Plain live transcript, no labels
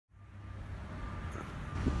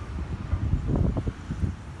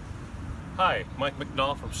Hi, Mike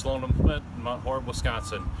McNall from Sloan Implement in Mount Horeb,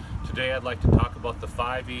 Wisconsin. Today I'd like to talk about the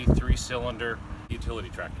 5E 3-cylinder utility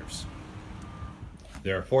tractors.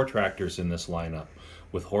 There are 4 tractors in this lineup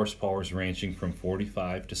with horsepowers ranging from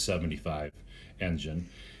 45 to 75 engine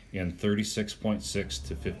and 36.6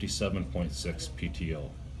 to 57.6 PTO.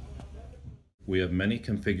 We have many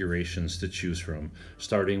configurations to choose from,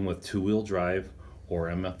 starting with 2-wheel drive or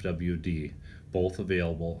MFWD, both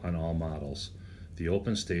available on all models. The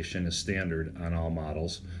open station is standard on all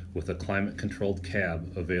models, with a climate-controlled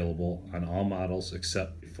cab available on all models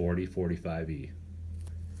except 4045E.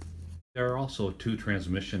 There are also 2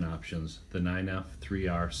 transmission options. The 9F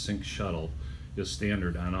 3R Sync Shuttle is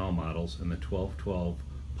standard on all models, and the 1212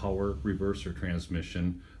 Power Reverser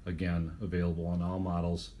transmission, again available on all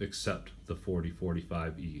models except the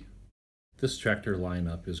 4045E. This tractor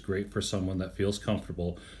lineup is great for someone that feels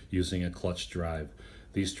comfortable using a clutch drive.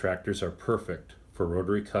 These tractors are perfect for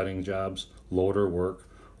rotary cutting jobs, loader work,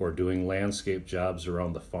 or doing landscape jobs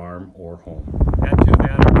around the farm or home. Add to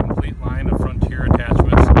that our complete